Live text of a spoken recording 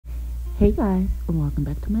Hey guys, and welcome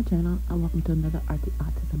back to my channel, and welcome to another Artsy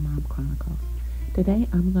Autismmom Chronicles. Today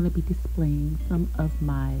I'm going to be displaying some of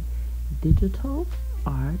my digital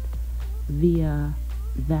art via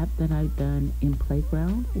that I've done in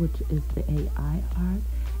Playground, which is the AI art,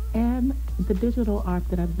 and the digital art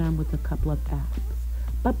that I've done with a couple of apps.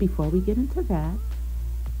 But before we get into that,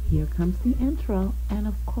 here comes the intro, and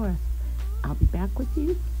of course, I'll be back with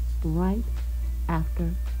you right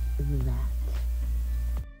after that.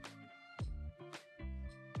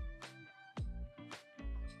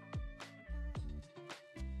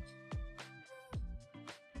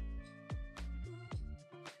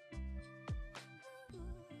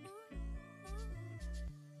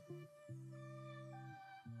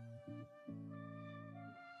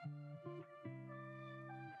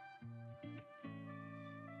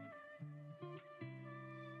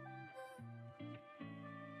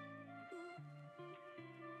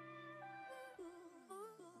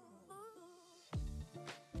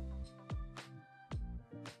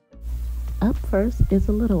 Up first is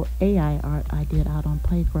a little AI art I did out on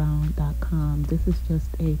playground.com. This is just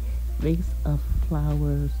a vase of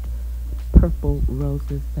flowers, purple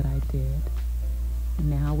roses that I did.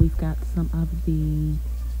 Now we've got some of the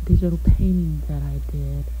digital painting that I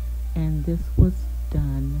did, and this was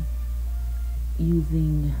done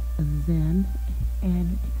using Zen.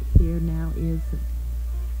 And here now is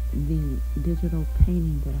the digital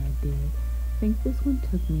painting that I did. I think this one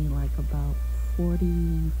took me like about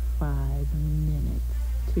 45 minutes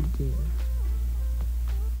to do.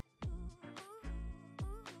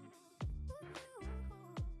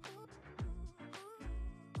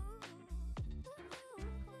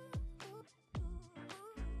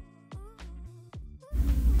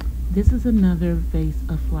 This is another vase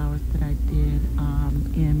of flowers that I did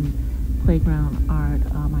in Playground art.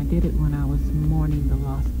 I did it when I was mourning the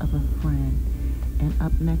loss of a friend. And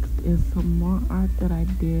up next is some more art that I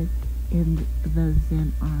did in the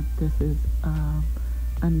Zen art. This is a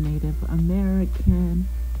Native American,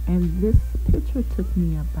 and this picture took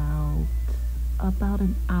me about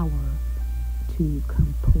an hour to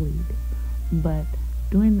complete. But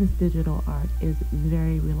doing this digital art is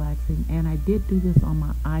very relaxing, and I did do this on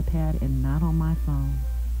my iPad and not on my phone.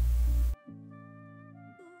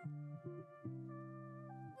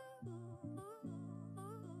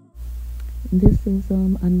 This is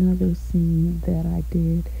another scene that I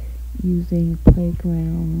did using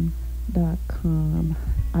playground.com.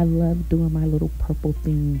 I love doing my little purple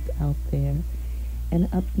themes out there. And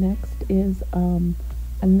up next is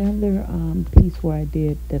another piece where I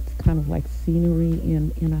did that's kind of like scenery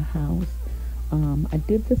in a house. I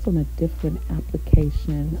did this on a different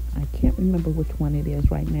application. I can't remember which one it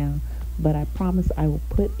is right now, but I promise I will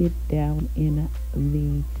put it down in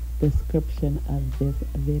the description of this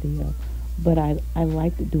video. But I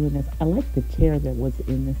liked doing this. I like the chair that was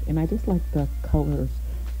in this, and I just like the colors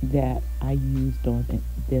that I used on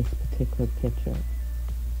this particular picture.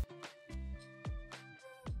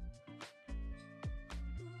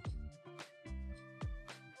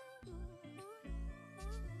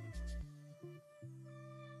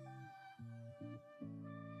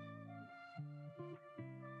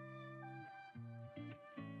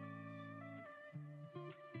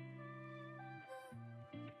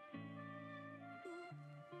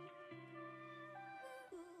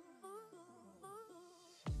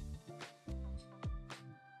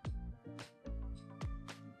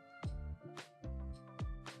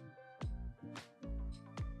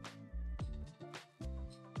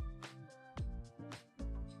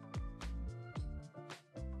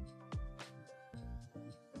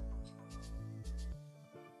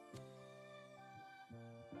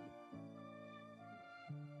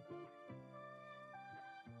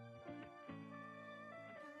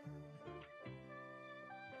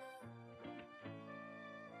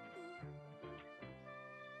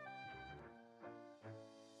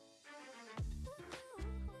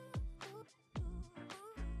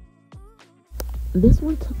 This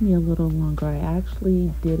one took me a little longer. I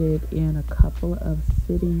actually did it in a couple of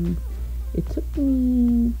sittings. It took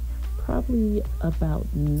me probably about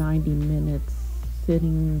 90 minutes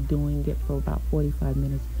sitting, doing it for about 45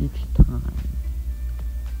 minutes each time.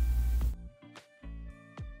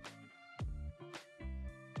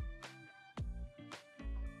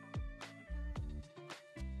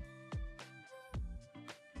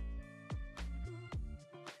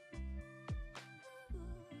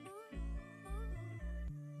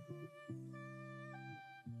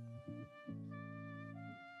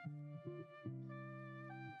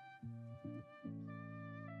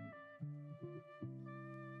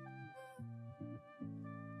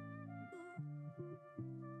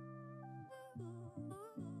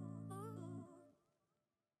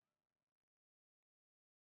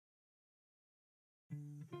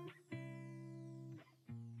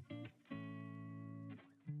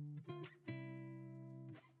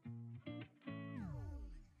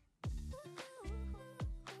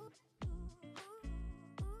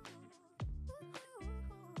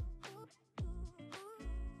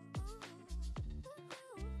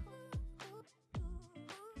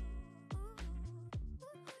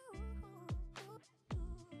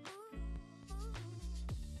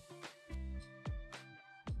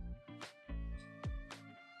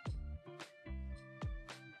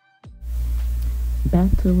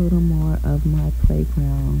 back to a little more of my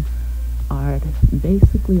playground art.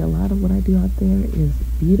 Basically, a lot of what I do out there is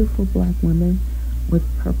beautiful black women with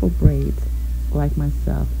purple braids like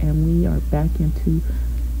myself. And we are back into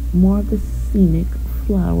more of the scenic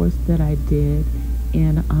flowers that I did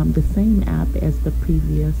in the same app as the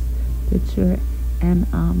previous picture. And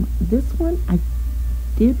this one, I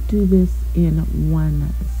did do this in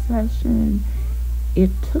one session.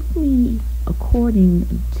 It took me,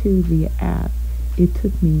 according to the app, it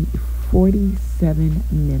took me 47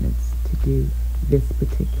 minutes to do this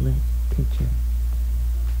particular picture.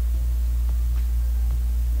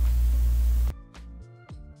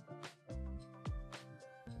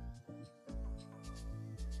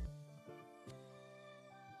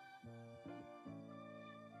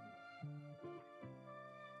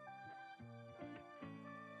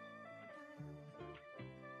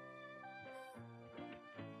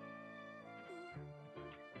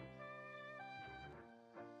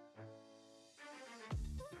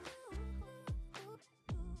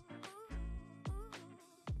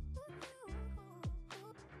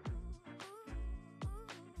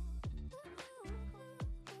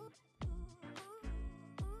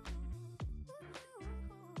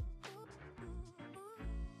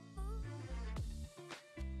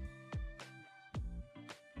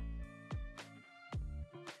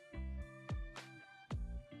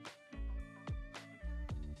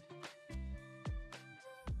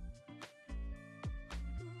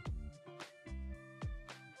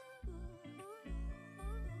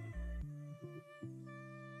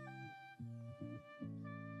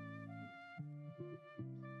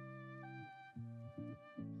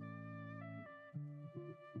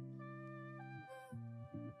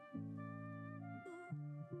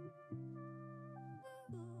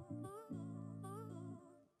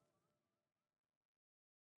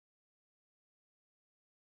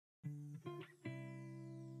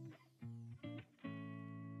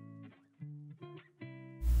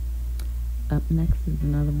 Up next is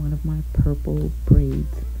another one of my purple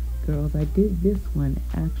braids. Girls, I did this one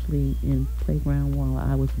actually in playground while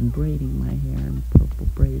I was braiding my hair in purple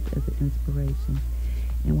braids as an inspiration.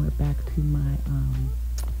 And we're back to my,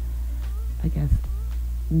 I guess,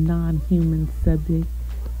 non-human subject,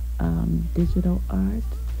 digital art.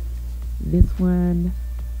 This one,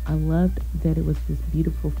 I loved that it was this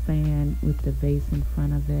beautiful fan with the vase in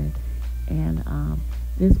front of it. And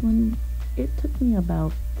this one, it took me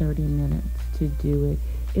about 30 minutes to do it.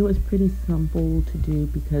 It was pretty simple to do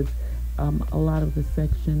because a lot of the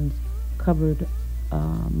sections covered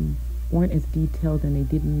weren't as detailed, and they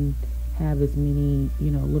didn't have as many,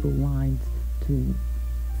 little lines to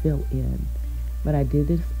fill in. But I did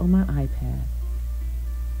this on my iPad.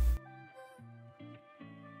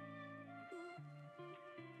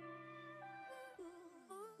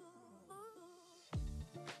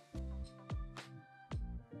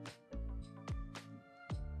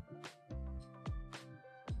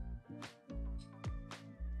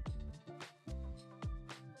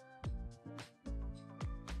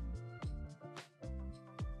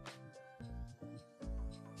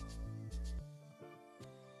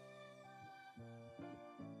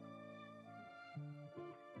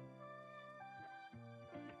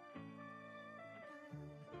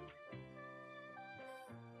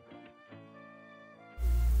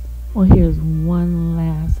 Well, here's one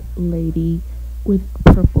last lady with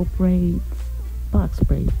purple braids, box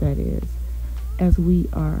braids that is, as we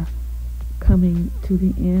are coming to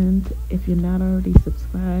the end. If you're not already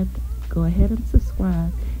subscribed, go ahead and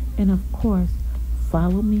subscribe. And of course,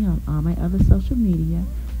 follow me on all my other social media.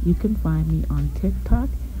 You can find me on TikTok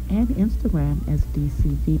and Instagram as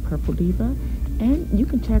DCV Purple Diva. And you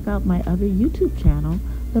can check out my other YouTube channel,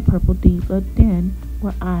 The Purple Diva Den,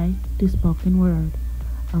 where I do spoken word.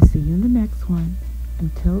 I'll see you in the next one.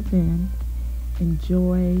 Until then,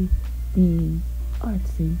 enjoy being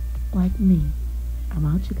artsy like me. I'm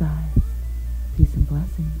out, you guys. Peace and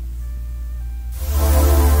blessings.